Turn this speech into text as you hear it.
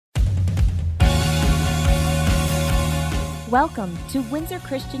Welcome to Windsor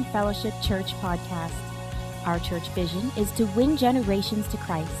Christian Fellowship Church Podcast. Our church vision is to win generations to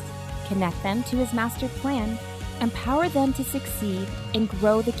Christ, connect them to His master plan, empower them to succeed, and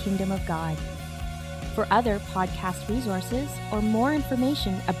grow the kingdom of God. For other podcast resources or more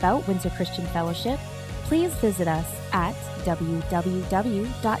information about Windsor Christian Fellowship, please visit us at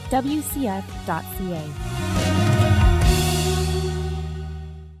www.wcf.ca.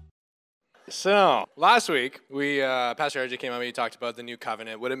 So, last week, Pastor RJ came on and he talked about the new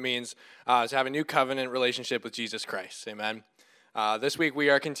covenant, what it means to have a new covenant relationship with Jesus Christ. Amen. This week, we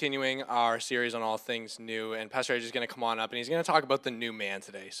are continuing our series on all things new, and Pastor RJ is going to come on up, and he's going to talk about the new man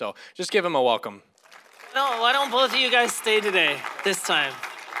today. So, just give him a welcome. No, why don't both of you guys stay today, this time?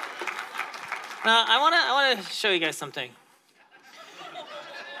 Now, I want to show you guys something.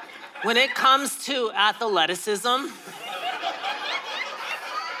 When it comes to athleticism,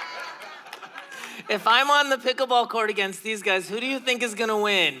 if I'm on the pickleball court against these guys, who do you think is going to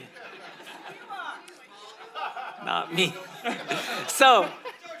win? Not me. So,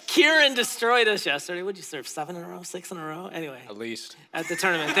 Kieran destroyed us yesterday. What'd you serve, 7 in a row, 6 in a row? Anyway. At least. At the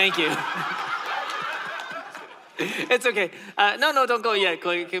tournament, thank you. It's okay. No, don't go yet,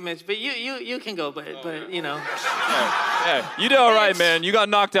 Mitch. But you can go, but you know. Yeah, you did all right, man. You got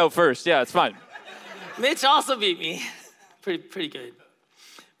knocked out first. Yeah, it's fine. Mitch also beat me. Pretty good.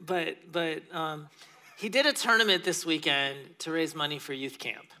 But he did a tournament this weekend to raise money for youth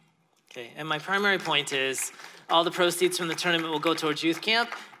camp. Okay, and my primary point is all the proceeds from the tournament will go towards youth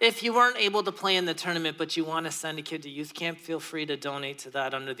camp. If you weren't able to play in the tournament, but you want to send a kid to youth camp, feel free to donate to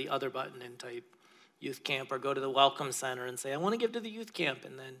that under the other button and type youth camp, or go to the welcome center and say, I want to give to the youth camp,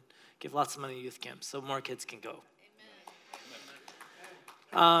 and then give lots of money to youth camp so more kids can go.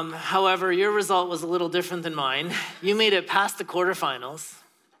 However, your result was a little different than mine. You made it past the quarterfinals.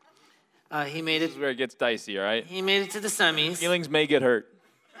 He made it. This is where it gets dicey, all right? He made it to the semis. Feelings may get hurt.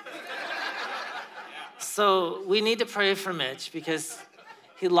 So we need to pray for Mitch because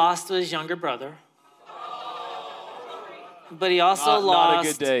he lost to his younger brother. But he also lost not a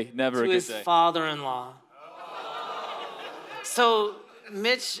good day. Never to a good his day. father-in-law. So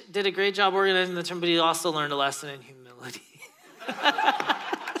Mitch did a great job organizing the tournament, but he also learned a lesson in humility.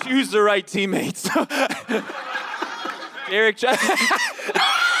 Choose the right teammates. Derek.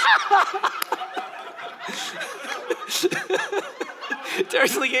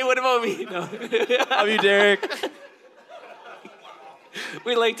 Derek's like, hey, what about me? No. Love you, Derek.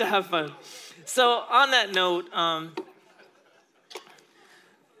 We like to have fun. So on that note,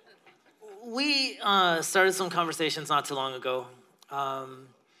 we started some conversations not too long ago.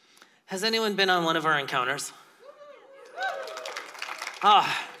 Has anyone been on one of our encounters?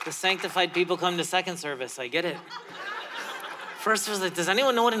 The sanctified people come to second service. I get it. First, I was like, does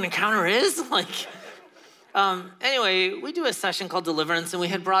anyone know what an encounter is? Anyway, we do a session called Deliverance, and we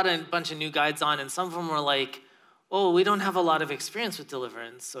had brought a bunch of new guides on, and some of them were like, oh, we don't have a lot of experience with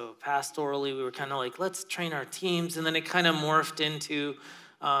deliverance. So pastorally, we were kind of like, let's train our teams. And then it kind of morphed into,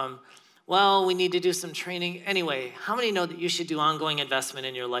 well, we need to do some training. Anyway, how many know that you should do ongoing investment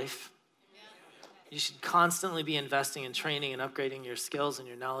in your life? You should constantly be investing in training and upgrading your skills and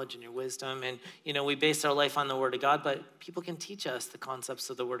your knowledge and your wisdom. And, you know, we base our life on the Word of God, but people can teach us the concepts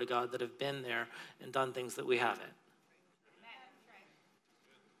of the Word of God that have been there and done things that we haven't.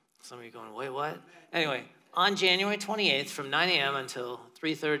 Some of you going, wait, what? Anyway, on January 28th from 9 a.m. until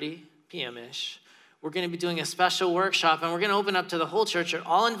 3:30 p.m.-ish, we're going to be doing a special workshop, and we're going to open up to the whole church. You're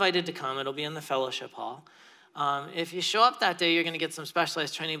all invited to come. It'll be in the fellowship hall. If you show up that day, you're going to get some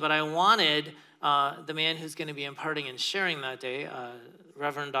specialized training, but I wanted the man who's going to be imparting and sharing that day,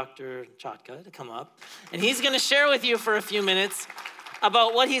 Reverend Dr. Chotka, to come up. And he's going to share with you for a few minutes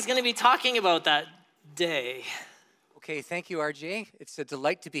about what he's going to be talking about that day. Okay, thank you, RJ. It's a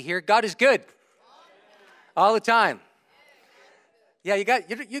delight to be here. God is good. All the time. Yeah, you got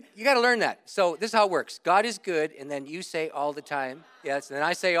to learn that. So this is how it works. God is good, and then you say all the time. Yes, and then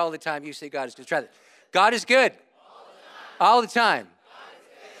I say all the time, you say God is good. Try that. God is good. All the time.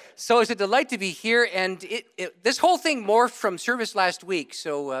 So it's a delight to be here, and this whole thing morphed from service last week.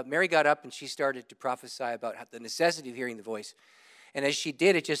 So Mary got up, and she started to prophesy about the necessity of hearing the voice. And as she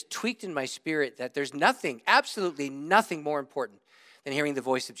did, it just tweaked in my spirit that there's nothing, absolutely nothing more important than hearing the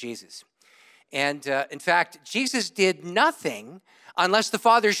voice of Jesus. And in fact, Jesus did nothing unless the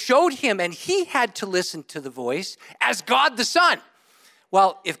Father showed him, and he had to listen to the voice as God the Son.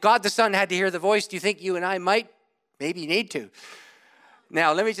 Well, if God the Son had to hear the voice, do you think you and I might maybe need to?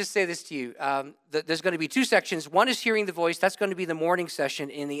 Now, let me just say this to you. There's going to be two sections. One is hearing the voice. That's going to be the morning session.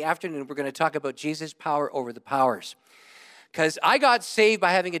 In the afternoon, we're going to talk about Jesus' power over the powers. Because I got saved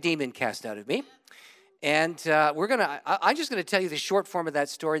by having a demon cast out of me. And I'm just going to tell you the short form of that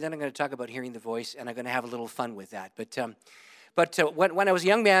story. Then I'm going to talk about hearing the voice, and I'm going to have a little fun with that. But when I was a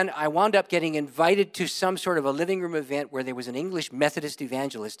young man, I wound up getting invited to some sort of a living room event where there was an English Methodist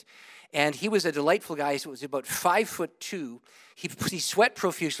evangelist. And he was a delightful guy. He was about 5'2". He sweat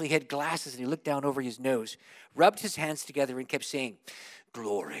profusely. He had glasses, and he looked down over his nose, rubbed his hands together, and kept saying,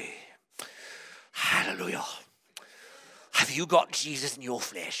 "Glory, hallelujah. Have you got Jesus in your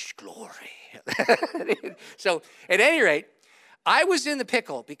flesh? Glory." So, at any rate, I was in the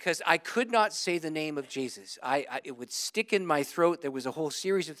pickle because I could not say the name of Jesus. It would stick in my throat. There was a whole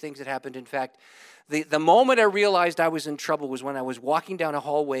series of things that happened. In fact, the moment I realized I was in trouble was when I was walking down a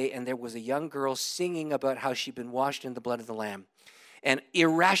hallway and there was a young girl singing about how she'd been washed in the blood of the Lamb. And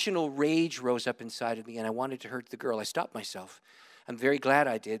irrational rage rose up inside of me, and I wanted to hurt the girl. I stopped myself. I'm very glad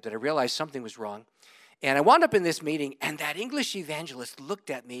I did, but I realized something was wrong. And I wound up in this meeting, and that English evangelist looked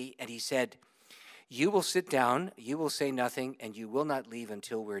at me, and he said, "You will sit down, you will say nothing, and you will not leave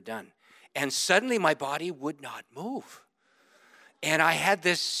until we're done." And suddenly my body would not move. And I had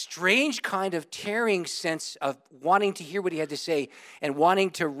this strange kind of tearing sense of wanting to hear what he had to say and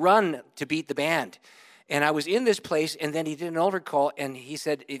wanting to run to beat the band. And I was in this place, and then he did an altar call, and he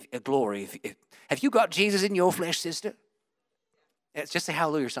said, "Glory, have you got Jesus in your flesh, sister?" It's just a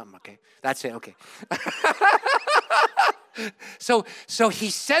hallelujah or something, okay? That's it, okay. So he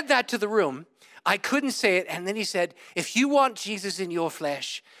said that to the room. I couldn't say it, and then he said, "If you want Jesus in your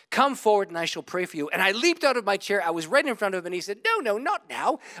flesh, come forward and I shall pray for you." And I leaped out of my chair. I was right in front of him, and he said, No, not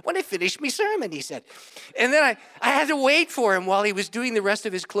now. When I finish my sermon, he said. And then I had to wait for him while he was doing the rest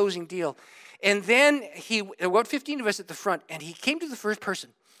of his closing deal. And then there were about 15 of us at the front, and he came to the first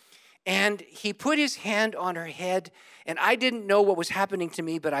person. And he put his hand on her head, and I didn't know what was happening to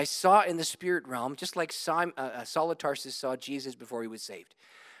me, but I saw in the spirit realm, just like Saul of Tarsus saw Jesus before he was saved.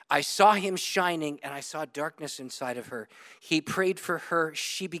 I saw him shining, and I saw darkness inside of her. He prayed for her.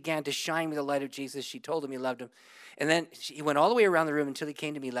 She began to shine with the light of Jesus. She told him he loved him. And then he went all the way around the room until he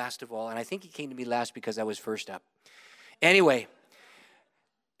came to me last of all, and I think he came to me last because I was first up. Anyway,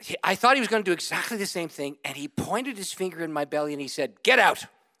 I thought he was going to do exactly the same thing, and he pointed his finger in my belly, and he said, "Get out."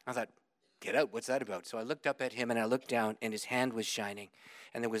 I thought, "Get out? What's that about?" So I looked up at him, and I looked down, and his hand was shining.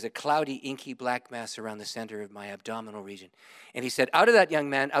 And there was a cloudy, inky black mass around the center of my abdominal region. And he said, "Out of that, young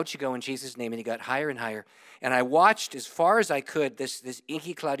man, out you go in Jesus' name." And he got higher and higher. And I watched as far as I could. This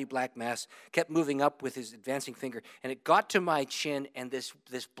inky, cloudy black mass kept moving up with his advancing finger. And it got to my chin, and this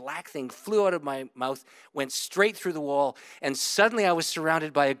black thing flew out of my mouth, went straight through the wall. And suddenly I was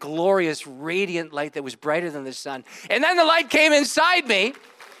surrounded by a glorious, radiant light that was brighter than the sun. And then the light came inside me.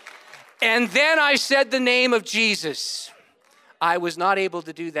 And then I said the name of Jesus. I was not able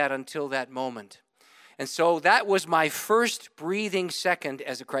to do that until that moment. And so that was my first breathing second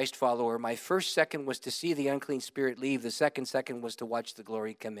as a Christ follower. My first second was to see the unclean spirit leave. The second was to watch the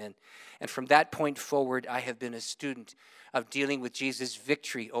glory come in. And from that point forward, I have been a student of dealing with Jesus'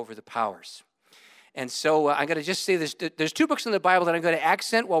 victory over the powers. And so I'm going to just say there's two books in the Bible that I'm going to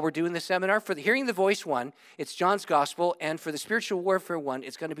accent while we're doing the seminar. For the Hearing the Voice one, it's John's Gospel. And for the Spiritual Warfare one,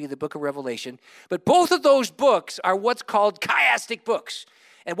 it's going to be the book of Revelation. But both of those books are what's called chiastic books.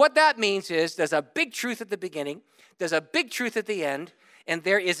 And what that means is there's a big truth at the beginning, there's a big truth at the end, and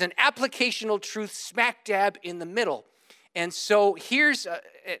there is an applicational truth smack dab in the middle. And so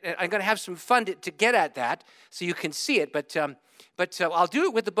I'm going to have some fun to get at that so you can see it. But I'll do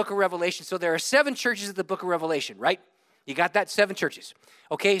it with the book of Revelation. So there are 7 churches of the book of Revelation, right? You got that? 7 churches.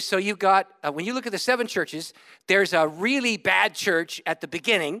 Okay, so you've got, when you look at the 7 churches, there's a really bad church at the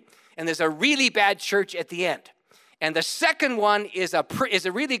beginning, and there's a really bad church at the end. And the second one is a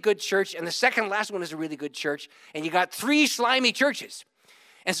really good church, and the second last one is a really good church, and you got 3 slimy churches.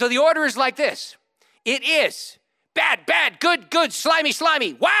 And so the order is like this. It is bad, bad, good, good, slimy,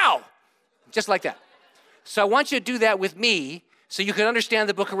 slimy, wow! Just like that. So I want you to do that with me, so you can understand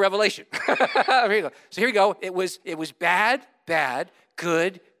the book of Revelation. Here you go. So here we go. It was bad, bad,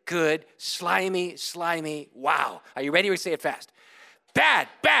 good, good, slimy, slimy, wow. Are you ready? Or say it fast. Bad,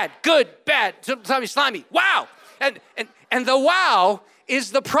 bad, good, bad, slimy, slimy, wow. And the wow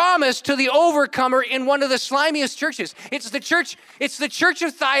is the promise to the overcomer in one of the slimiest churches. It's the church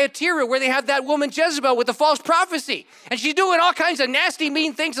of Thyatira, where they have that woman Jezebel with the false prophecy. And she's doing all kinds of nasty,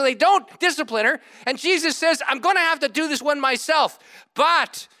 mean things, and they don't discipline her. And Jesus says, "I'm going to have to do this one myself."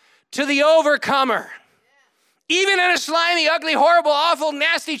 But to the overcomer, even in a slimy, ugly, horrible, awful,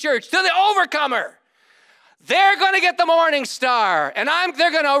 nasty church, to the overcomer, they're going to get the morning star, and they're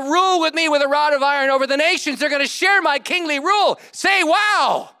going to rule with me with a rod of iron over the nations. They're going to share my kingly rule. Say,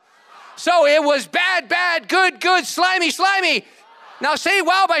 wow. So it was bad, bad, good, good, slimy, slimy. Now say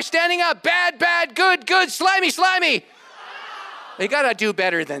wow by standing up. Bad, bad, good, good, slimy, slimy. You gotta do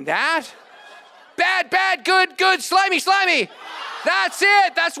better than that. Bad, bad, good, good, slimy, slimy. That's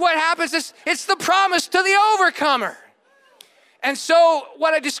it. That's what happens. It's the promise to the overcomer. And so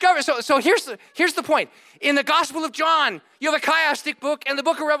what I discovered, so here's the point. In the Gospel of John, you have a chiastic book, and the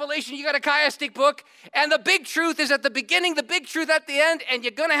book of Revelation, you got a chiastic book, and the big truth is at the beginning, the big truth at the end, and you're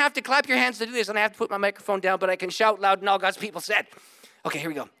gonna have to clap your hands to do this, and I have to put my microphone down, but I can shout loud, and all God's people said. Okay, here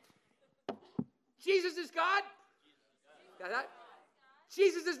we go. Jesus is God. Got that?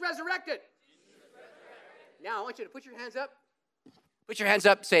 Jesus is resurrected. Now I want you to put your hands up. Put your hands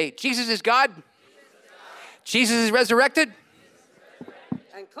up, say, Jesus is God. Jesus is resurrected.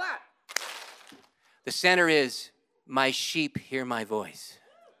 And clap. The center is, my sheep hear my voice.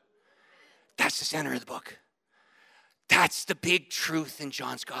 That's the center of the book. That's the big truth in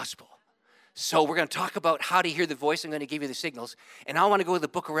John's gospel. So we're going to talk about how to hear the voice. I'm going to give you the signals. And I want to go to the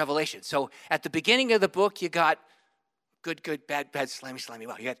book of Revelation. So at the beginning of the book, you got good, good, bad, bad, slimy, slimy.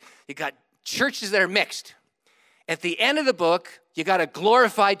 Well, you got churches that are mixed. At the end of the book, you got a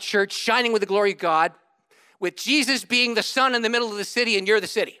glorified church shining with the glory of God, with Jesus being the sun in the middle of the city, and you're the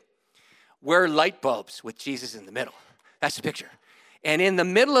city. We're light bulbs with Jesus in the middle. That's the picture. And in the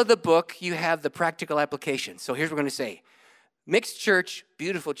middle of the book, you have the practical application. So here's what we're going to say. Mixed church,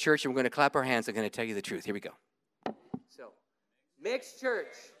 beautiful church, and we're going to clap our hands. I'm going to tell you the truth. Here we go. So, mixed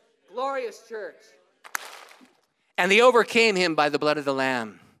church, glorious church. And they overcame him by the blood of the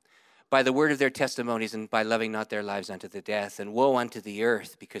Lamb, by the word of their testimonies, and by loving not their lives unto the death. And woe unto the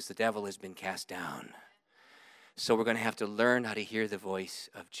earth, because the devil has been cast down. So we're going to have to learn how to hear the voice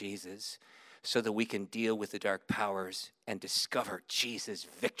of Jesus so that we can deal with the dark powers and discover Jesus'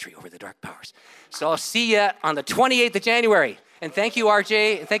 victory over the dark powers. So I'll see you on the 28th of January. And thank you,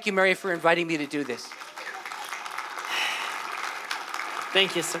 RJ, and thank you, Mary, for inviting me to do this.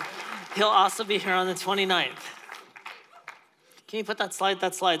 Thank you, sir. He'll also be here on the 29th. Can you put that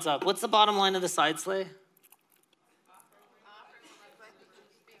slide's up? What's the bottom line of the side sleigh?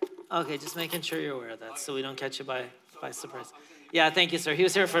 Okay, just making sure you're aware of that so we don't catch you by surprise. Yeah, thank you, sir. He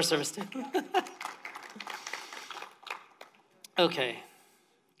was here first service too. Okay,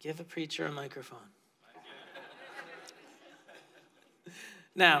 give a preacher a microphone.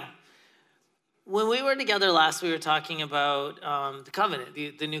 Now, when we were together last, we were talking about the covenant,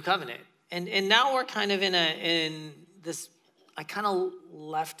 the new covenant. And now we're kind of in this, I kind of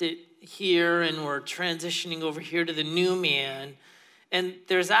left it here and we're transitioning over here to the new man. And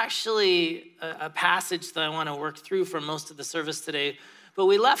there's actually a passage that I want to work through for most of the service today. But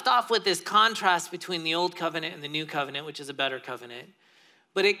we left off with this contrast between the old covenant and the new covenant, which is a better covenant.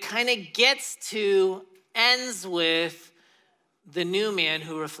 But it kind of ends with the new man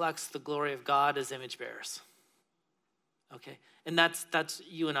who reflects the glory of God as image bearers. Okay? And that's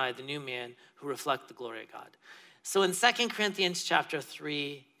you and I, the new man who reflect the glory of God. So in 2 Corinthians chapter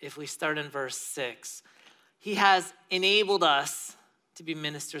 3, if we start in verse 6, he has enabled us to be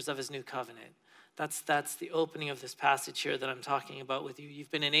ministers of his new covenant. That's the opening of this passage here that I'm talking about with you. You've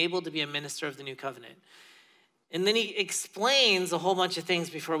been enabled to be a minister of the new covenant. And then he explains a whole bunch of things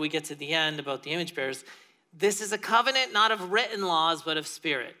before we get to the end about the image bearers. This is a covenant not of written laws, but of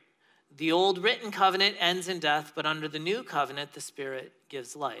spirit. The old written covenant ends in death, but under the new covenant, the Spirit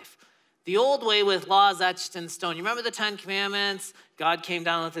gives life. The old way with laws etched in stone. You remember the 10 Commandments? God came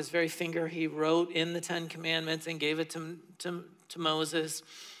down with his very finger. He wrote in the 10 Commandments and gave it to Moses.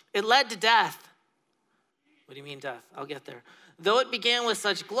 It led to death. What do you mean death? I'll get there. Though it began with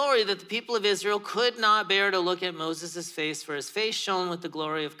such glory that the people of Israel could not bear to look at Moses' face, for his face shone with the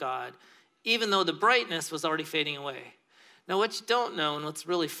glory of God, even though the brightness was already fading away. Now, what you don't know, and what's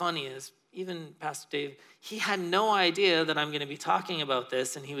really funny is, even Pastor Dave, he had no idea that I'm going to be talking about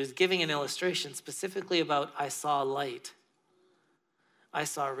this, and he was giving an illustration specifically about I saw light. I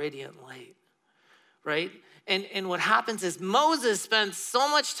saw radiant light, right? And what happens is Moses spent so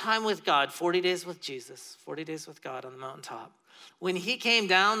much time with God, 40 days with Jesus, 40 days with God on the mountaintop. When he came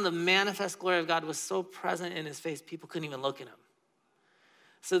down, the manifest glory of God was so present in his face, people couldn't even look at him.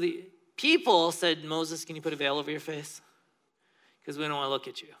 So the people said, Moses, can you put a veil over your face? Because we don't want to look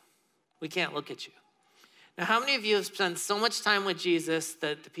at you. We can't look at you. Now, how many of you have spent so much time with Jesus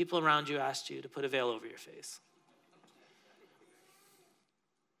that the people around you asked you to put a veil over your face?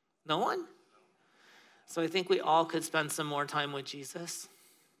 No one? So I think we all could spend some more time with Jesus.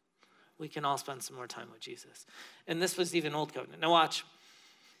 We can all spend some more time with Jesus. And this was even Old Covenant. Now watch.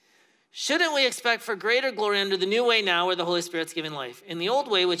 Shouldn't we expect for greater glory under the new way now where the Holy Spirit's given life? In the old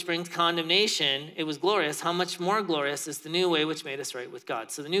way, which brings condemnation, it was glorious. How much more glorious is the new way which made us right with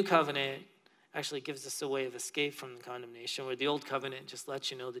God? So the new covenant actually gives us a way of escape from the condemnation, where the old covenant just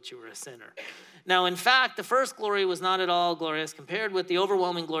lets you know that you were a sinner. Now, in fact, the first glory was not at all glorious compared with the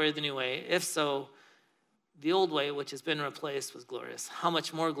overwhelming glory of the new way. If so, the old way, which has been replaced, was glorious. How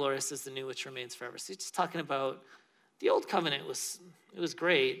much more glorious is the new, which remains forever? So he's just talking about the old covenant was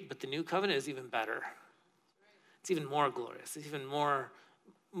great, but the new covenant is even better. It's even more glorious. It's even more,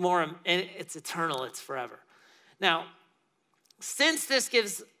 and it's eternal. It's forever. Now, since this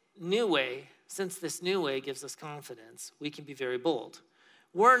new way gives us confidence, we can be very bold.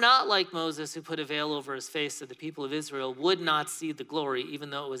 We're not like Moses, who put a veil over his face so the people of Israel would not see the glory,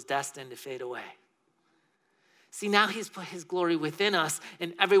 even though it was destined to fade away. See, now he's put his glory within us,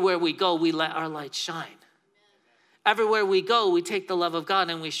 and everywhere we go, we let our light shine. Everywhere we go, we take the love of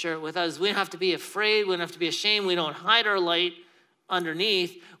God and we share it with others. We don't have to be afraid. We don't have to be ashamed. We don't hide our light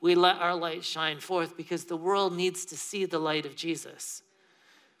underneath. We let our light shine forth because the world needs to see the light of Jesus.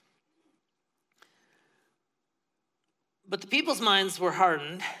 But the people's minds were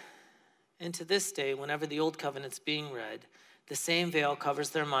hardened, and to this day, whenever the old covenant's being read, the same veil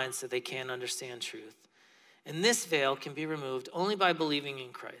covers their minds so they can't understand truth. And this veil can be removed only by believing in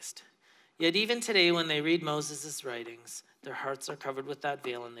Christ. Yet even today, when they read Moses' writings, their hearts are covered with that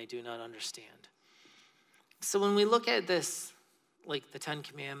veil and they do not understand. So when we look at this, like the Ten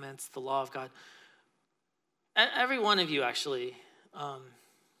Commandments, the law of God, every one of you actually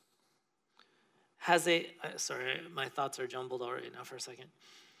has sorry, my thoughts are jumbled already now for a second.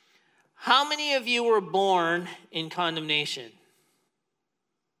 How many of you were born in condemnation?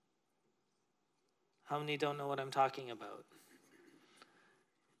 How many don't know what I'm talking about?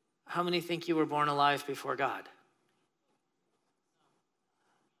 How many think you were born alive before God?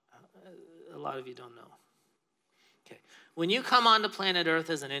 A lot of you don't know. Okay. When you come onto planet Earth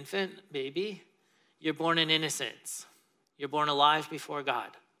as an infant, baby, you're born in innocence. You're born alive before God.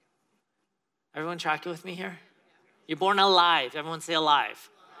 Everyone tracking with me here? You're born alive. Everyone say alive.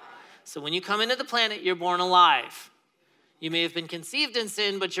 So when you come into the planet, you're born alive. You may have been conceived in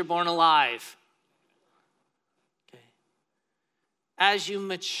sin, but you're born alive. As you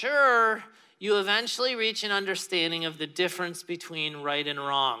mature, you eventually reach an understanding of the difference between right and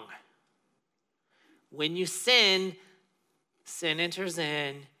wrong. When you sin enters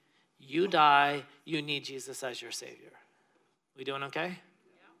in, you die, you need Jesus as your Savior. We doing okay?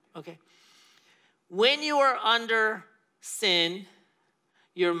 Okay. When you are under sin,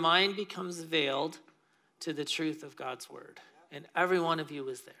 your mind becomes veiled to the truth of God's word. And every one of you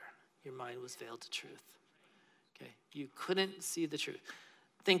was there. Your mind was veiled to truth. Okay, you couldn't see the truth.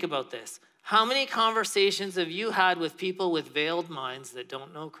 Think about this. How many conversations have you had with people with veiled minds that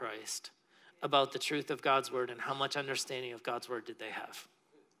don't know Christ about the truth of God's word, and how much understanding of God's word did they have?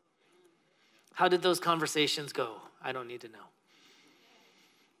 How did those conversations go? I don't need to know.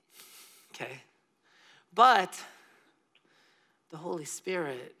 Okay. But the Holy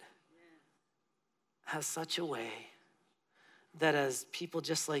Spirit has such a way that as people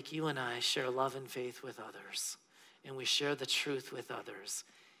just like you and I share love and faith with others, and we share the truth with others,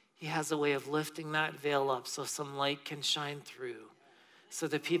 he has a way of lifting that veil up so some light can shine through, so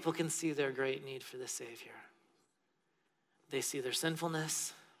that people can see their great need for the Savior. They see their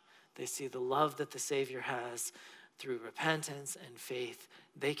sinfulness. They see the love that the Savior has. Through repentance and faith,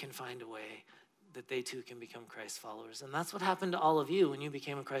 they can find a way that they too can become Christ followers. And that's what happened to all of you when you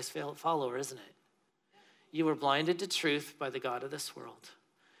became a Christ follower, isn't it? You were blinded to truth by the god of this world.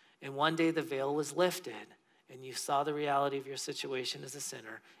 And one day the veil was lifted, and you saw the reality of your situation as a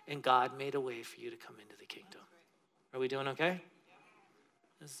sinner, and God made a way for you to come into the kingdom. Are we doing okay?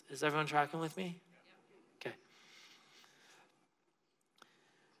 Is everyone tracking with me? Okay.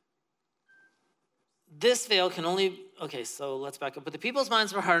 This veil can only, okay, so let's back up. But the people's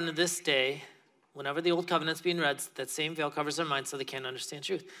minds were hardened to this day. Whenever the old covenant's being read, that same veil covers their minds so they can't understand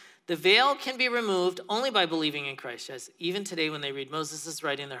truth. The veil can be removed only by believing in Christ. Yes, even today when they read Moses'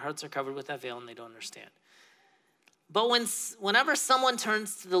 writing, their hearts are covered with that veil and they don't understand. But whenever someone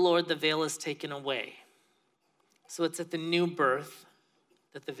turns to the Lord, the veil is taken away. So it's at the new birth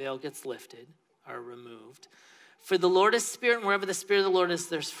that the veil gets lifted or removed. For the Lord is spirit, and wherever the spirit of the Lord is,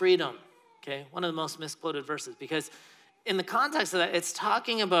 there's freedom. Okay, one of the most misquoted verses, because in the context of that, it's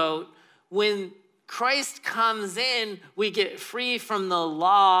talking about when Christ comes in, we get free from the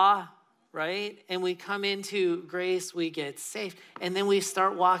law, right? And we come into grace, we get saved. And then we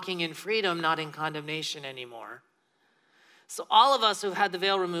start walking in freedom, not in condemnation anymore. So all of us who have had the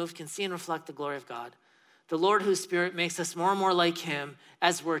veil removed can see and reflect the glory of God. The Lord, whose spirit makes us more and more like him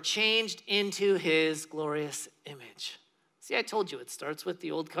as we're changed into his glorious image. See, I told you, it starts with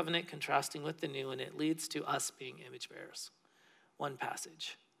the old covenant contrasting with the new, and it leads to us being image bearers. One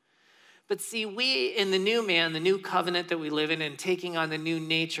passage. But see, we in the new man, the new covenant that we live in and taking on the new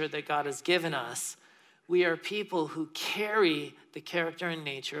nature that God has given us, we are people who carry the character and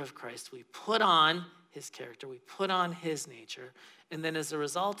nature of Christ. We put on his character, we put on his nature, and then as a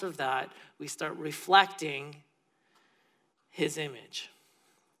result of that, we start reflecting his image.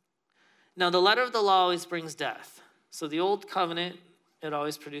 Now, the letter of the law always brings death. So the old covenant, it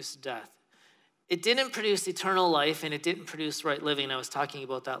always produced death. It didn't produce eternal life, and it didn't produce right living. I was talking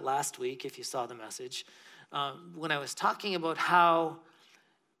about that last week, if you saw the message. When I was talking about how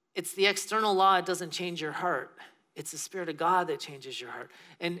it's the external law, it doesn't change your heart. It's the Spirit of God that changes your heart.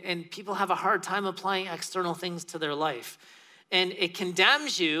 And people have a hard time applying external things to their life. And it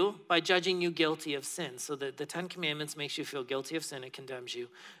condemns you by judging you guilty of sin. So the Ten Commandments makes you feel guilty of sin. It condemns you.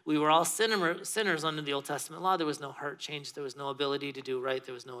 We were all sinners under the Old Testament law. There was no heart change. There was no ability to do right.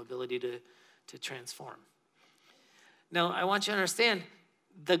 There was no ability to transform. Now, I want you to understand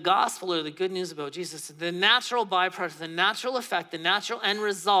the gospel, or the good news about Jesus, the natural byproduct, the natural effect, the natural end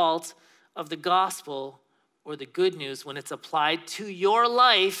result of the gospel, or the good news when it's applied to your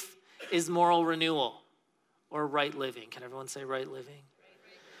life, is moral renewal or right living. Can everyone say right living?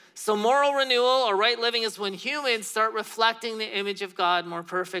 So moral renewal or right living is when humans start reflecting the image of God more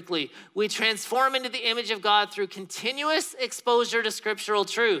perfectly. We transform into the image of God through continuous exposure to scriptural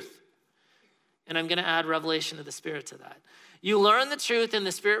truth. And I'm going to add revelation of the Spirit to that. You learn the truth, and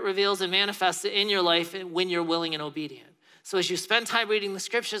the Spirit reveals and manifests it in your life when you're willing and obedient. So as you spend time reading the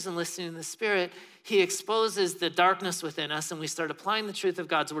scriptures and listening to the Spirit, he exposes the darkness within us, and we start applying the truth of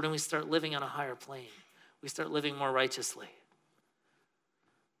God's word, and we start living on a higher plane. We start living more righteously.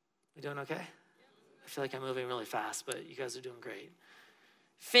 We doing okay? I feel like I'm moving really fast, but you guys are doing great.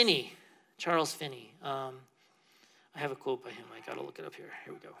 Finney, Charles Finney. I have a quote by him. I got to look it up here.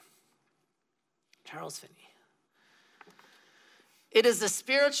 Here we go. Charles Finney. It is the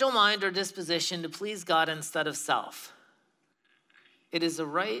spiritual mind or disposition to please God instead of self. It is a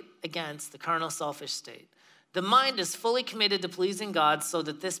right against the carnal selfish state. The mind is fully committed to pleasing God so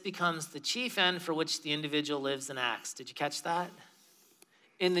that this becomes the chief end for which the individual lives and acts. Did you catch that?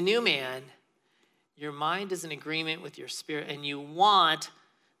 In the new man, your mind is in agreement with your spirit, and you want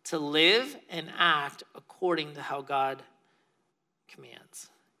to live and act according to how God commands.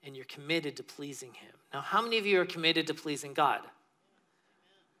 And you're committed to pleasing him. Now, how many of you are committed to pleasing God?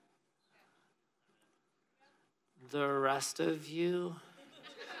 The rest of you?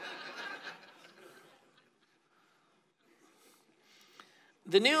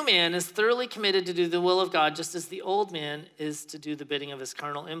 The new man is thoroughly committed to do the will of God, just as the old man is to do the bidding of his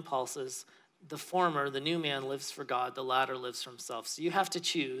carnal impulses. The former, the new man, lives for God. The latter lives for himself. So you have to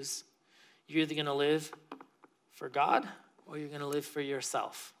choose. You're either going to live for God or you're going to live for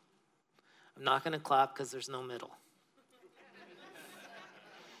yourself. I'm not going to clap because there's no middle.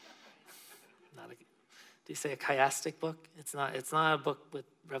 Do you say a chiastic book? It's not a book with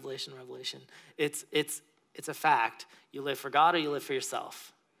revelation. It's a fact. You live for God or you live for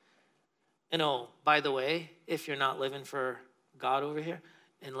yourself. And oh, by the way, if you're not living for God over here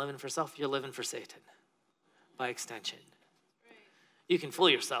and living for self, you're living for Satan by extension. You can fool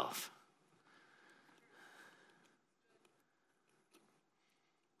yourself.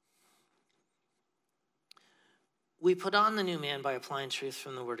 We put on the new man by applying truth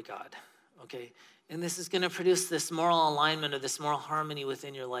from the Word of God, okay? And this is going to produce this moral alignment or this moral harmony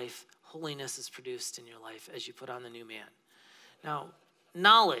within your life. Holiness is produced in your life as you put on the new man. Now,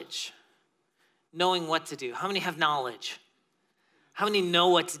 knowledge, knowing what to do. How many have knowledge? How many know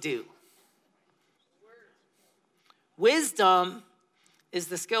what to do? Wisdom is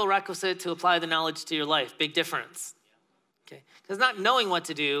the skill requisite to apply the knowledge to your life. Big difference, okay? Because not knowing what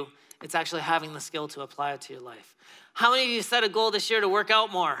to do, it's actually having the skill to apply it to your life. How many of you set a goal this year to work out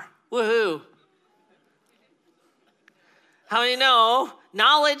more? Woohoo. How many know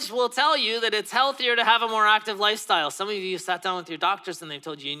knowledge will tell you that it's healthier to have a more active lifestyle? Some of you sat down with your doctors and they've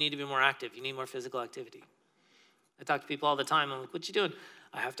told you need to be more active. You need more physical activity. I talk to people all the time. I'm like, what you doing?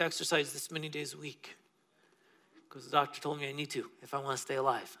 I have to exercise this many days a week because the doctor told me I need to if I want to stay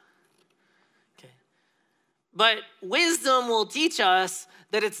alive. Okay. But wisdom will teach us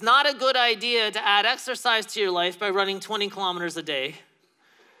that it's not a good idea to add exercise to your life by running 20 kilometers a day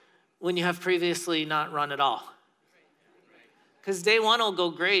when you have previously not run at all. Because day one will go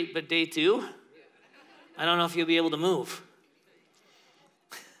great, but day two, I don't know if you'll be able to move.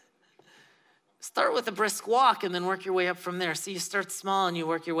 Start with a brisk walk and then work your way up from there. See, you start small and you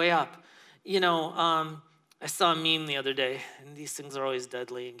work your way up. You know, I saw a meme the other day, and these things are always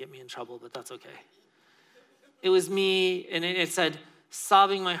deadly and get me in trouble, but that's okay. It was me, and it said,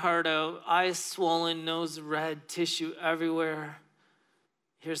 sobbing my heart out, eyes swollen, nose red, tissue everywhere.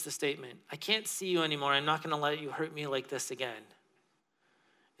 here's the statement. I can't see you anymore. I'm not going to let you hurt me like this again.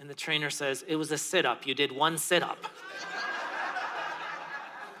 And the trainer says, it was a sit-up. You did one sit-up.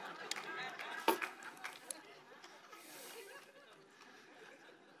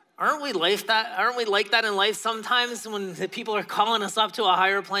 Aren't we like that in life sometimes when the people are calling us up to a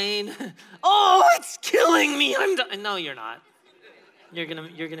higher plane? Oh, it's killing me. No, you're not. You're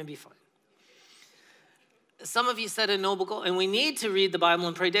gonna be fine. Some of you set a noble goal, and we need to read the Bible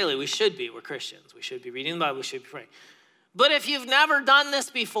and pray daily. We should be. We're Christians. We should be reading the Bible. We should be praying. But if you've never done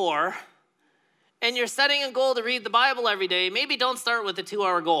this before, and you're setting a goal to read the Bible every day, maybe don't start with a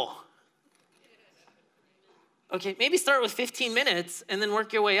 2-hour goal. Okay, maybe start with 15 minutes and then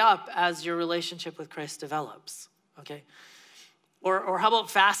work your way up as your relationship with Christ develops, okay? Or how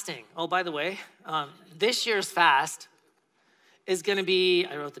about fasting? Oh, by the way, this year's fast is gonna be,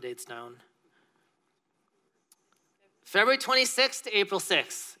 I wrote the dates down. February 26th to April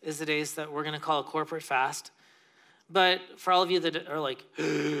 6th is the days that we're gonna call a corporate fast. But for all of you that are like,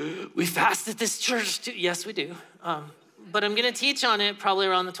 we fast at this church too. Yes, we do. But I'm gonna teach on it probably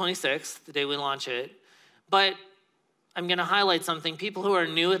around the 26th, the day we launch it. But I'm going to highlight something. People who are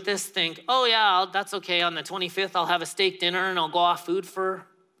new at this think, oh yeah, that's okay. On the 25th, I'll have a steak dinner and I'll go off food for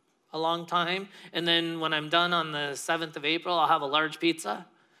a long time. And then when I'm done on the 7th of April, I'll have a large pizza.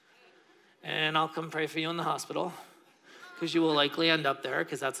 And I'll come pray for you in the hospital because you will likely end up there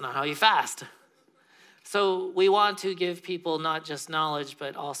because that's not how you fast. So we want to give people not just knowledge,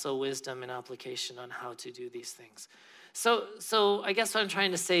 but also wisdom and application on how to do these things. So I guess what I'm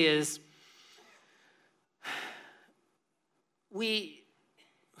trying to say is,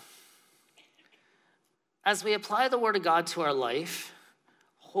 as we apply the Word of God to our life,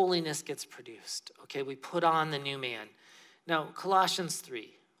 holiness gets produced, okay? We put on the new man. Now, Colossians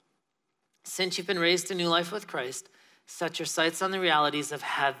 3, since you've been raised to new life with Christ, set your sights on the realities of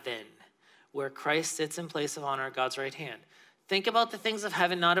heaven, where Christ sits in place of honor at God's right hand. Think about the things of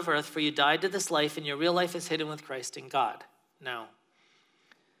heaven, not of earth, for you died to this life, and your real life is hidden with Christ in God. Now,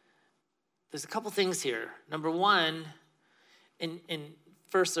 there's a couple things here. Number one, in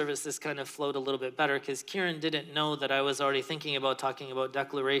first service, this kind of flowed a little bit better because Kieran didn't know that I was already thinking about talking about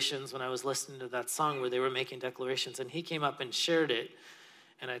declarations when I was listening to that song where they were making declarations, and he came up and shared it,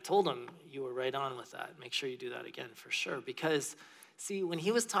 and I told him, you were right on with that. Make sure you do that again for sure, because see, when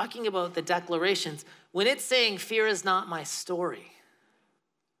he was talking about the declarations, when it's saying fear is not my story,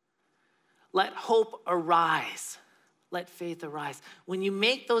 let hope arise. Let faith arise. When you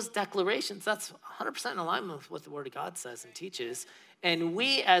make those declarations, that's 100% in alignment with what the Word of God says and teaches. And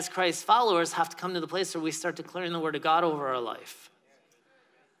we, as Christ followers, have to come to the place where we start declaring the Word of God over our life.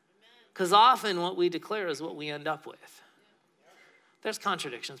 Because often what we declare is what we end up with. There's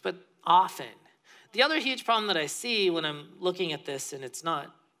contradictions, but often. The other huge problem that I see when I'm looking at this, and it's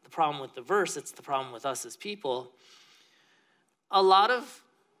not the problem with the verse, it's the problem with us as people, a lot of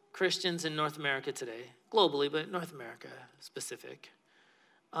Christians in North America today, globally, but North America specific,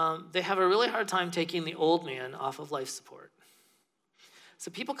 they have a really hard time taking the old man off of life support.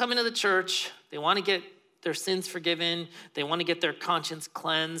 So people come into the church, they want to get their sins forgiven, they want to get their conscience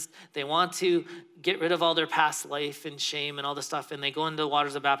cleansed, they want to get rid of all their past life and shame and all this stuff, and they go into the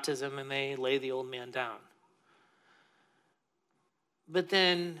waters of baptism and they lay the old man down. But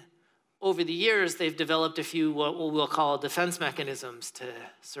then over the years, they've developed a few what we'll call defense mechanisms to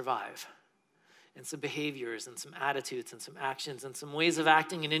survive, and some behaviors and some attitudes and some actions and some ways of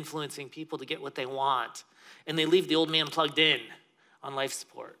acting and influencing people to get what they want. And they leave the old man plugged in on life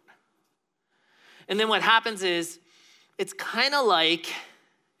support. And then what happens is, it's kind of like,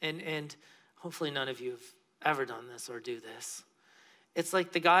 and hopefully none of you have ever done this or do this, it's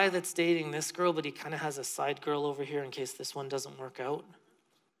like the guy that's dating this girl, but he kind of has a side girl over here in case this one doesn't work out.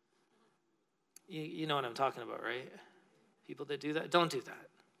 You know what I'm talking about, right? People that do that, don't do that.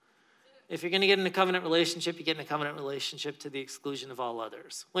 If you're going to get in a covenant relationship, you get in a covenant relationship to the exclusion of all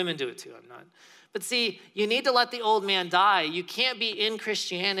others. Women do it too, I'm not. But see, you need to let the old man die. You can't be in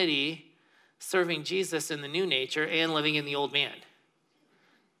Christianity serving Jesus in the new nature and living in the old man.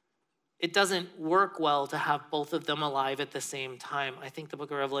 It doesn't work well to have both of them alive at the same time. I think the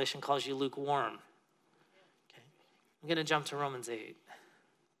book of Revelation calls you lukewarm. Okay. I'm going to jump to Romans 8.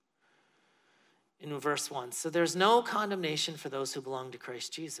 In verse 1, so there's no condemnation for those who belong to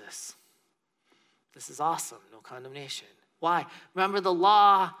Christ Jesus. This is awesome, no condemnation. Why? Remember, the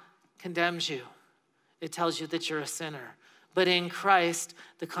law condemns you. It tells you that you're a sinner. But in Christ,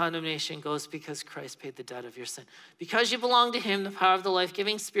 the condemnation goes because Christ paid the debt of your sin. Because you belong to him, the power of the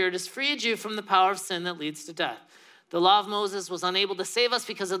life-giving Spirit has freed you from the power of sin that leads to death. The law of Moses was unable to save us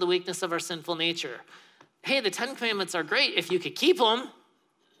because of the weakness of our sinful nature. Hey, the 10 Commandments are great if you could keep them.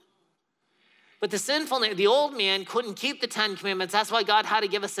 But the old man couldn't keep the 10 commandments. That's why God had to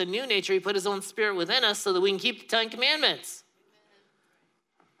give us a new nature. He put his own spirit within us so that we can keep the 10 commandments.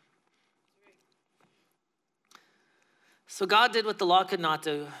 So God did what the law could not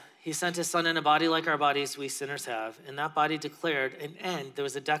do. He sent his son in a body like our bodies we sinners have, and that body declared an end. There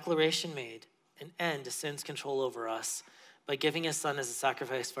was a declaration made, an end to sin's control over us by giving his son as a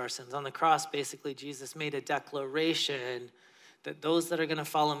sacrifice for our sins. On the cross, basically, Jesus made a declaration that those that are going to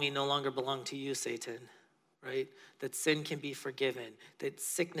follow me no longer belong to you, Satan, right? That sin can be forgiven, that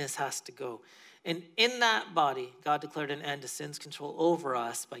sickness has to go. And in that body, God declared an end to sin's control over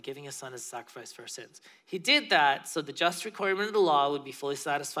us by giving his son as a sacrifice for our sins. He did that so the just requirement of the law would be fully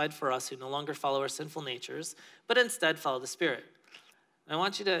satisfied for us who no longer follow our sinful natures, but instead follow the Spirit. I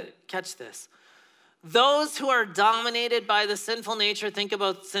want you to catch this. Those who are dominated by the sinful nature think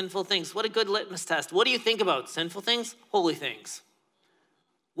about sinful things. What a good litmus test. What do you think about? Sinful things? Holy things.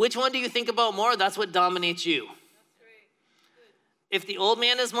 Which one do you think about more? That's what dominates you. If the old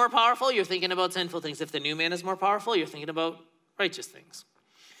man is more powerful, you're thinking about sinful things. If the new man is more powerful, you're thinking about righteous things.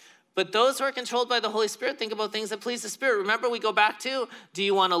 But those who are controlled by the Holy Spirit think about things that please the Spirit. Remember, we go back to, do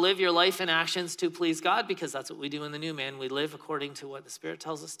you want to live your life and actions to please God? Because that's what we do in the new man. We live according to what the Spirit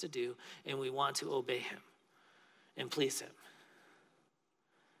tells us to do, and we want to obey him and please him.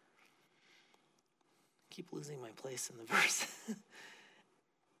 I keep losing my place in the verse.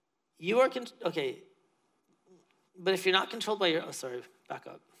 But if you're not controlled by back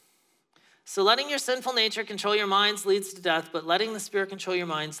up. So letting your sinful nature control your minds leads to death, but letting the Spirit control your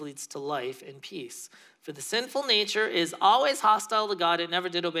minds leads to life and peace. For the sinful nature is always hostile to God. It never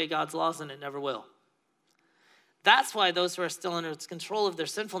did obey God's laws, and it never will. That's why those who are still under its control of their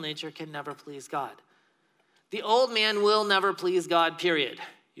sinful nature can never please God. The old man will never please God, period.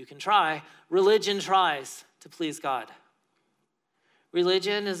 You can try. Religion tries to please God.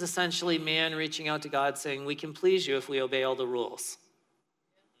 Religion is essentially man reaching out to God saying, we can please you if we obey all the rules.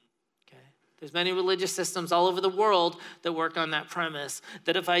 Okay? There's many religious systems all over the world that work on that premise,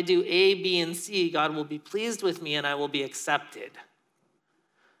 that if I do A, B, and C, God will be pleased with me and I will be accepted.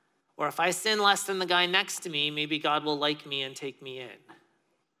 Or if I sin less than the guy next to me, maybe God will like me and take me in.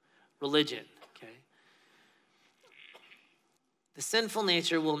 Religion, okay? The sinful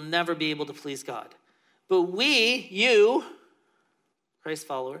nature will never be able to please God. But you, Christ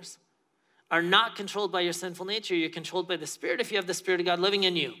followers, are not controlled by your sinful nature. You're controlled by the Spirit if you have the Spirit of God living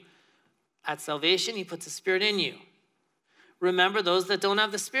in you. At salvation, he puts the Spirit in you. Remember, those that don't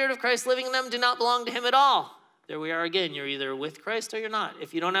have the Spirit of Christ living in them do not belong to him at all. There we are again. You're either with Christ or you're not.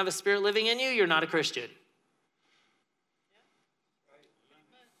 If you don't have a Spirit living in you, you're not a Christian.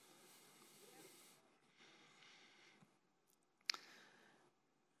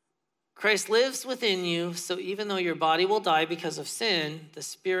 Christ lives within you, so even though your body will die because of sin, the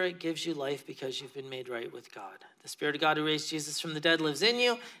Spirit gives you life because you've been made right with God. The Spirit of God who raised Jesus from the dead lives in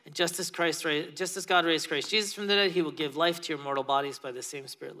you, and just as God raised Christ Jesus from the dead, he will give life to your mortal bodies by the same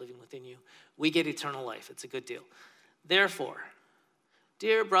Spirit living within you. We get eternal life. It's a good deal. Therefore,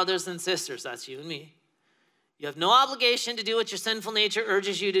 dear brothers and sisters, that's you and me, you have no obligation to do what your sinful nature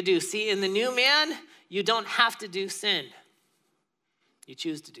urges you to do. See, in the new man, you don't have to do sin. You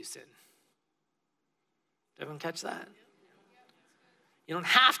choose to do sin. Did everyone catch that? You don't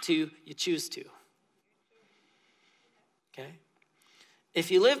have to, you choose to. Okay?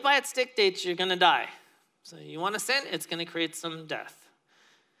 If you live by its dictates, you're going to die. So you want to sin, it's going to create some death.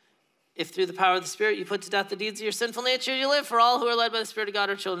 If through the power of the Spirit you put to death the deeds of your sinful nature, you live. For all who are led by the Spirit of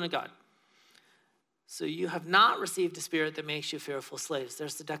God are children of God. So you have not received a spirit that makes you fearful slaves.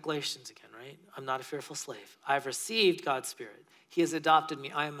 There's the declarations again, right? I'm not a fearful slave. I've received God's Spirit. He has adopted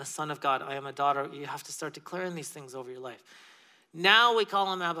me. I am a son of God. I am a daughter. You have to start declaring these things over your life. Now we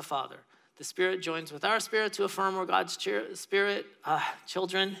call him Abba Father. The Spirit joins with our spirit to affirm we're God's spirit,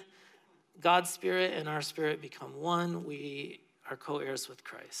 children. God's Spirit and our spirit become one. We are co-heirs with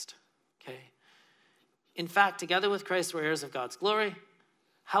Christ. Okay? In fact, together with Christ, we're heirs of God's glory.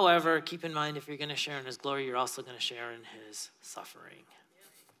 However, keep in mind, if you're going to share in his glory, you're also going to share in his suffering.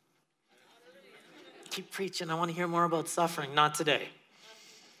 Keep preaching. I want to hear more about suffering. Not today.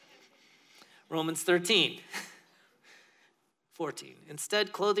 Romans 13, 14.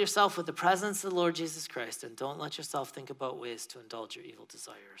 Instead, clothe yourself with the presence of the Lord Jesus Christ, and don't let yourself think about ways to indulge your evil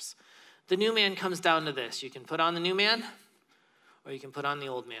desires. The new man comes down to this. You can put on the new man, or you can put on the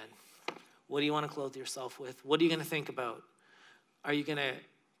old man. What do you want to clothe yourself with? What are you going to think about? Are you going to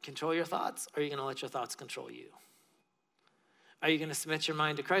control your thoughts, or are you going to let your thoughts control you? Are you going to submit your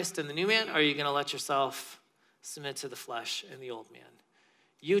mind to Christ and the new man, or are you going to let yourself submit to the flesh and the old man?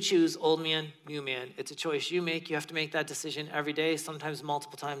 You choose old man, new man. It's a choice you make. You have to make that decision every day, sometimes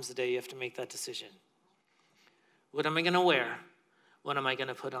multiple times a day. You have to make that decision. What am I going to wear? What am I going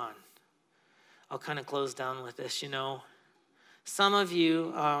to put on? I'll kind of close down with this. Some of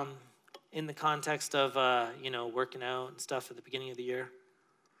you, in the context of, working out and stuff at the beginning of the year,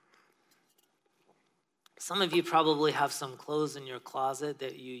 some of you probably have some clothes in your closet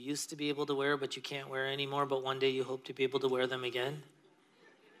that you used to be able to wear, but you can't wear anymore, but one day you hope to be able to wear them again.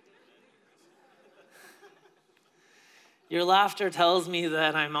 Your laughter tells me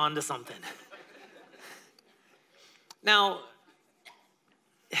that I'm onto something. Now,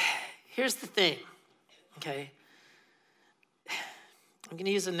 here's the thing, okay? I'm going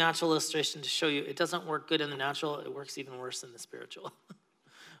to use a natural illustration to show you it doesn't work good in the natural, it works even worse in the spiritual.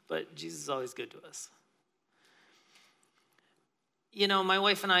 But Jesus is always good to us. My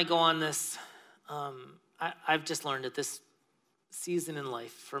wife and I go on this, I've just learned at this season in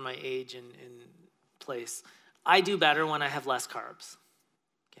life for my age and place, I do better when I have less carbs.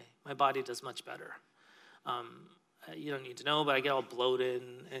 Okay, my body does much better. You don't need to know, but I get all bloated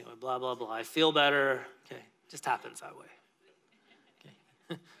and anyway, blah, blah, blah. I feel better. Okay, just happens that way.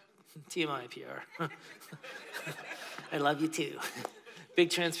 Okay, TMI PR. I love you too. Big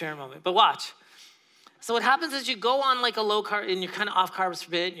transparent moment. But watch. So what happens is you go on like a low carb, and you're kind of off carbs for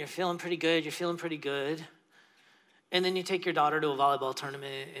a bit, and you're feeling pretty good. And then you take your daughter to a volleyball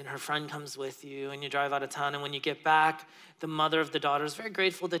tournament, and her friend comes with you, and you drive out of town. And when you get back, the mother of the daughter is very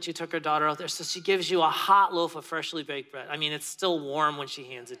grateful that you took her daughter out there. So she gives you a hot loaf of freshly baked bread. I mean, it's still warm when she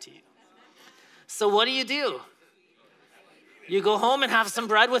hands it to you. So what do? You go home and have some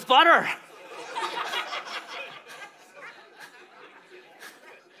bread with butter.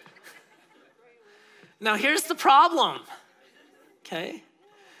 Now, here's the problem, okay?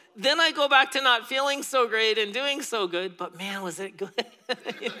 Then I go back to not feeling so great and doing so good, but man, was it good.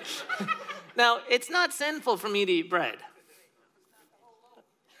 Now, it's not sinful for me to eat bread.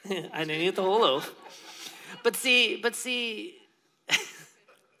 I didn't eat the whole loaf. But see,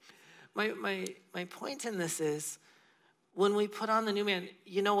 my point in this is, when we put on the new man,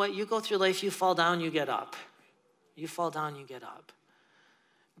 you know what? You go through life, you fall down, you get up. You fall down, you get up.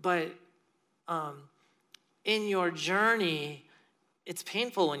 But in your journey, it's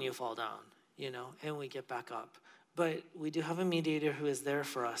painful when you fall down, and we get back up. But we do have a mediator who is there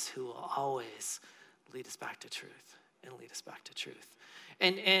for us, who will always lead us back to truth and lead us back to truth.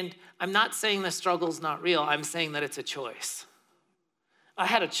 And I'm not saying the struggle's not real. I'm saying that it's a choice. I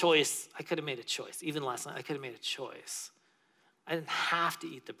had a choice. I could have made a choice. Even last night, I could have made a choice. I didn't have to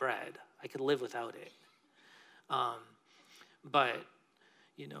eat the bread. I could live without it. But,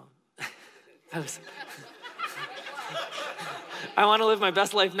 I want to live my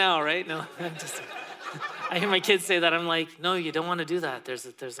best life now, right? No, I hear my kids say that. I'm like, no, you don't want to do that. There's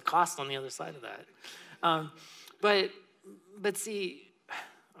a cost on the other side of that. But see,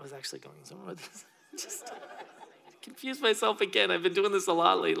 I was actually going somewhere with this. Just confused myself again. I've been doing this a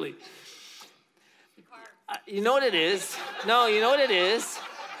lot lately. You know what it is? No, you know what it is?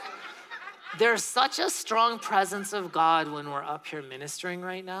 There's such a strong presence of God when we're up here ministering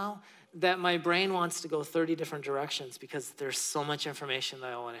right now that my brain wants to go 30 different directions because there's so much information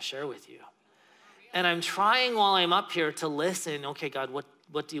that I want to share with you. And I'm trying while I'm up here to listen. Okay, God,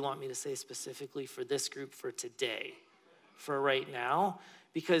 what do you want me to say specifically for this group for today, for right now?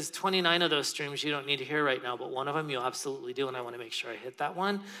 Because 29 of those streams you don't need to hear right now, but one of them you absolutely do, and I want to make sure I hit that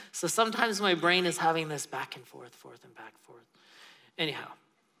one. So sometimes my brain is having this back and forth and back and forth. Anyhow,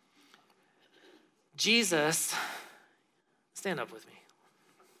 Jesus, stand up with me.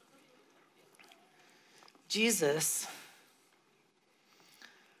 Jesus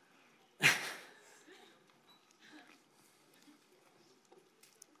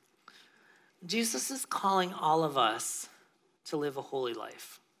is calling all of us to live a holy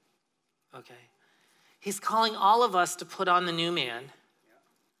life, okay? He's calling all of us to put on the new man.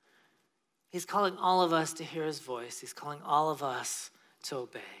 He's calling all of us to hear his voice. He's calling all of us to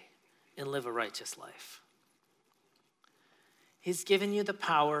obey and live a righteous life. He's given you the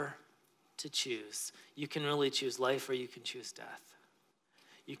power to choose. You can really choose life or you can choose death.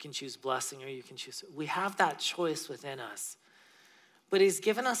 You can choose blessing or you can choose. We have that choice within us. But he's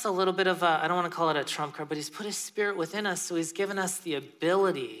given us a little bit of I don't want to call it a trump card, but he's put his spirit within us, so he's given us the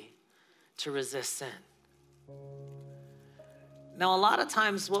ability to resist sin. Now, a lot of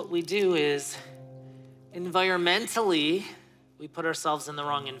times what we do is environmentally, we put ourselves in the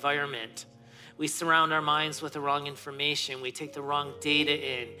wrong environment. We surround our minds with the wrong information. We take the wrong data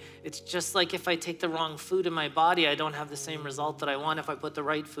in. It's just like if I take the wrong food in my body, I don't have the same result that I want if I put the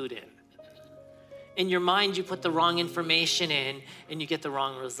right food in. In your mind, you put the wrong information in and you get the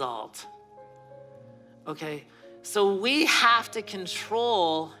wrong result. Okay? So we have to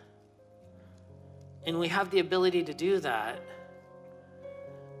control, and we have the ability to do that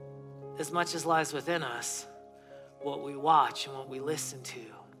as much as lies within us, what we watch and what we listen to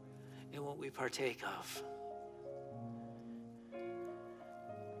and what we partake of.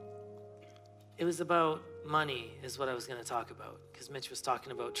 It was about money is what I was going to talk about, because Mitch was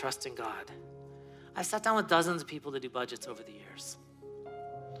talking about trusting God. I've sat down with dozens of people to do budgets over the years.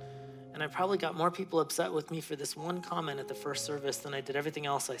 And I probably got more people upset with me for this one comment at the first service than I did everything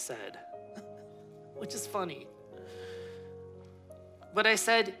else I said, which is funny. But I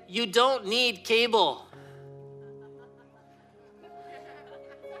said, you don't need cable.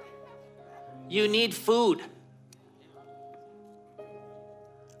 You need food.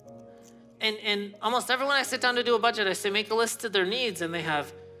 And almost everyone I sit down to do a budget, I say, make a list of their needs, and they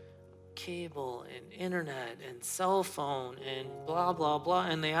have cable and internet and cell phone and blah, blah, blah,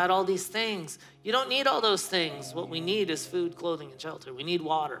 and they add all these things. You don't need all those things. What we need is food, clothing, and shelter. We need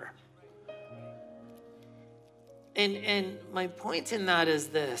water. And my point in that is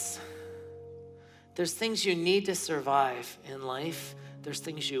this. There's things you need to survive in life. There's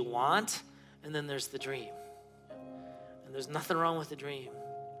things you want, and then there's the dream. And there's nothing wrong with the dream.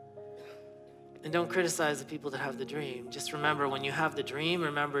 And don't criticize the people that have the dream. Just remember, when you have the dream,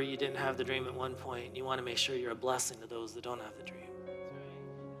 remember you didn't have the dream at one point. You want to make sure you're a blessing to those that don't have the dream.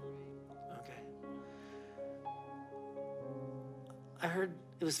 Okay. I heard,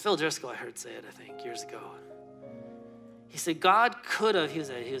 it was Phil Driscoll I heard say it, I think, years ago. He said, God could have, he was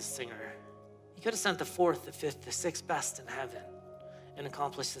a singer, he could have sent the fourth, the fifth, the sixth best in heaven and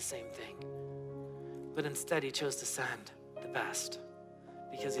accomplished the same thing. But instead, he chose to send the best.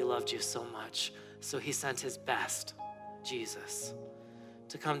 Because he loved you so much. So he sent his best, Jesus,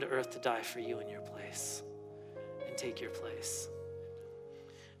 to come to earth to die for you in your place and take your place.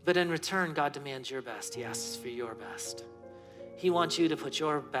 But in return, God demands your best. He asks for your best. He wants you to put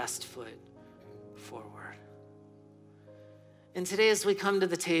your best foot forward. And today, as we come to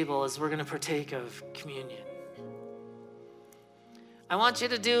the table, as we're going to partake of communion, I want you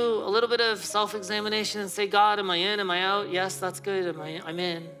to do a little bit of self-examination and say, God, am I in? Am I out? Yes, that's good. I'm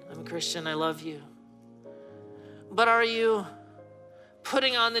in. I'm a Christian. I love you. But are you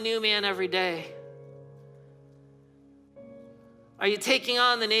putting on the new man every day? Are you taking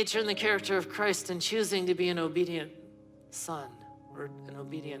on the nature and the character of Christ and choosing to be an obedient son or an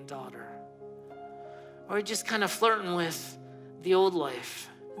obedient daughter? Or are you just kind of flirting with the old life?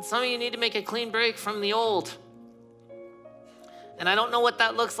 And some of you need to make a clean break from the old. And I don't know what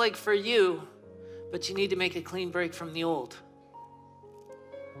that looks like for you, but you need to make a clean break from the old.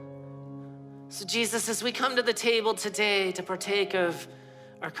 So Jesus, as we come to the table today to partake of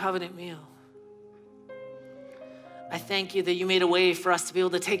our covenant meal, I thank you that you made a way for us to be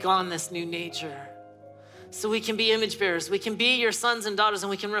able to take on this new nature. So we can be image bearers, we can be your sons and daughters, and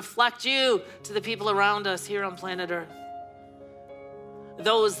we can reflect you to the people around us here on planet Earth.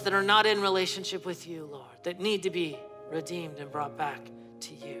 Those that are not in relationship with you, Lord, that need to be redeemed and brought back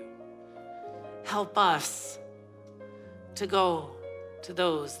to you. Help us to go to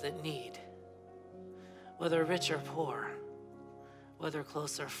those that need, whether rich or poor, whether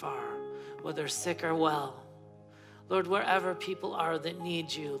close or far, whether sick or well. Lord, wherever people are that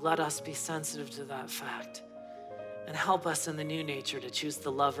need you, let us be sensitive to that fact and help us in the new nature to choose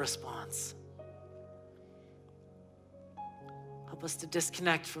the love response. Help us to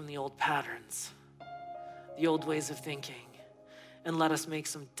disconnect from the old patterns, the old ways of thinking, and let us make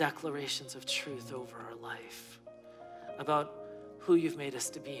some declarations of truth over our life about who you've made us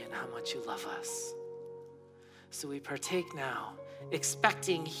to be and how much you love us. So we partake now,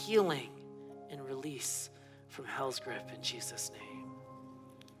 expecting healing and release from hell's grip in Jesus' name.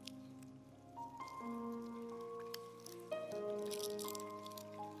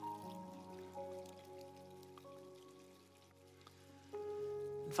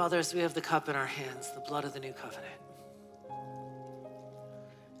 And Father, as we have the cup in our hands, the blood of the new covenant,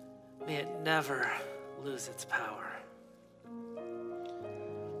 may it never lose its power.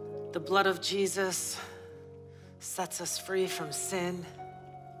 The blood of Jesus sets us free from sin.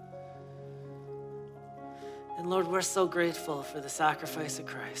 And Lord, we're so grateful for the sacrifice of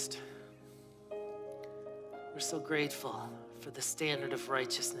Christ. We're so grateful for the standard of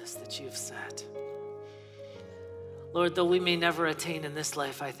righteousness that you've set. Lord, though we may never attain in this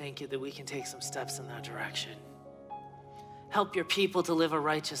life, I thank you that we can take some steps in that direction. Help your people to live a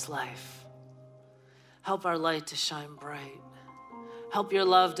righteous life. Help our light to shine bright. Help your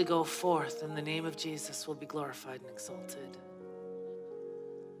love to go forth, and the name of Jesus will be glorified and exalted.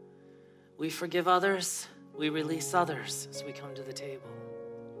 We forgive others. We release others as we come to the table.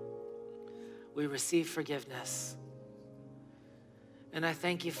 We receive forgiveness. And I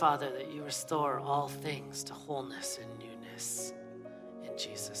thank you, Father, that you restore all things to wholeness and newness. In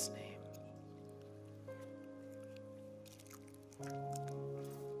Jesus' name.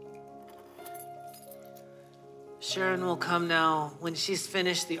 Sharon will come now. When she's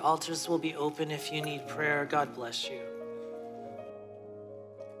finished, the altars will be open if you need prayer. God bless you.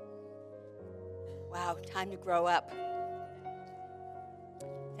 Wow, time to grow up.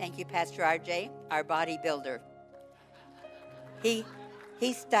 Thank you, Pastor RJ, our bodybuilder. He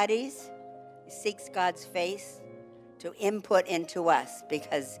studies, he seeks God's face to input into us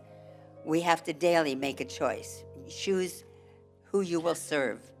because we have to daily make a choice. Choose who you will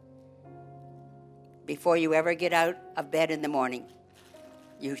serve. Before you ever get out of bed in the morning,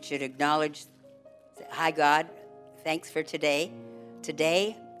 you should acknowledge, hi God, thanks for today.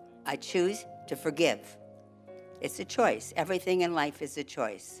 Today, I choose to forgive. It's a choice. Everything in life is a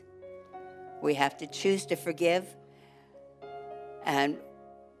choice. We have to choose to forgive and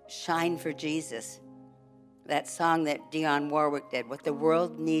shine for Jesus. That song that Dionne Warwick did, what the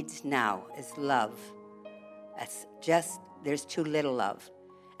world needs now is love. That's just, there's too little of.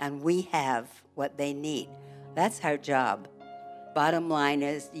 And we have what they need. That's our job. Bottom line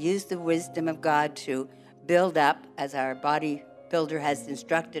is, use the wisdom of God to build up, as our bodybuilder has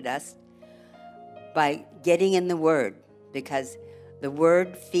instructed us, by getting in the Word, because the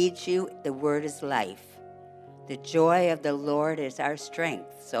Word feeds you, the Word is life. The joy of the Lord is our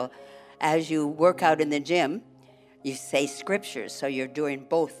strength. So as you work out in the gym, you say scriptures, so you're doing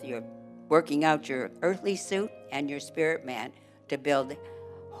both. You're working out your earthly suit and your spirit man to build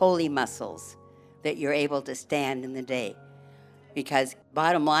holy muscles that you're able to stand in the day. Because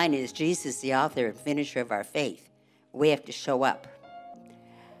bottom line is, Jesus is the author and finisher of our faith. We have to show up.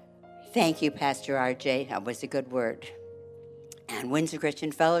 Thank you, Pastor RJ. That was a good word. And Windsor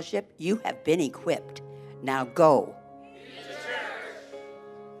Christian Fellowship, you have been equipped. Now go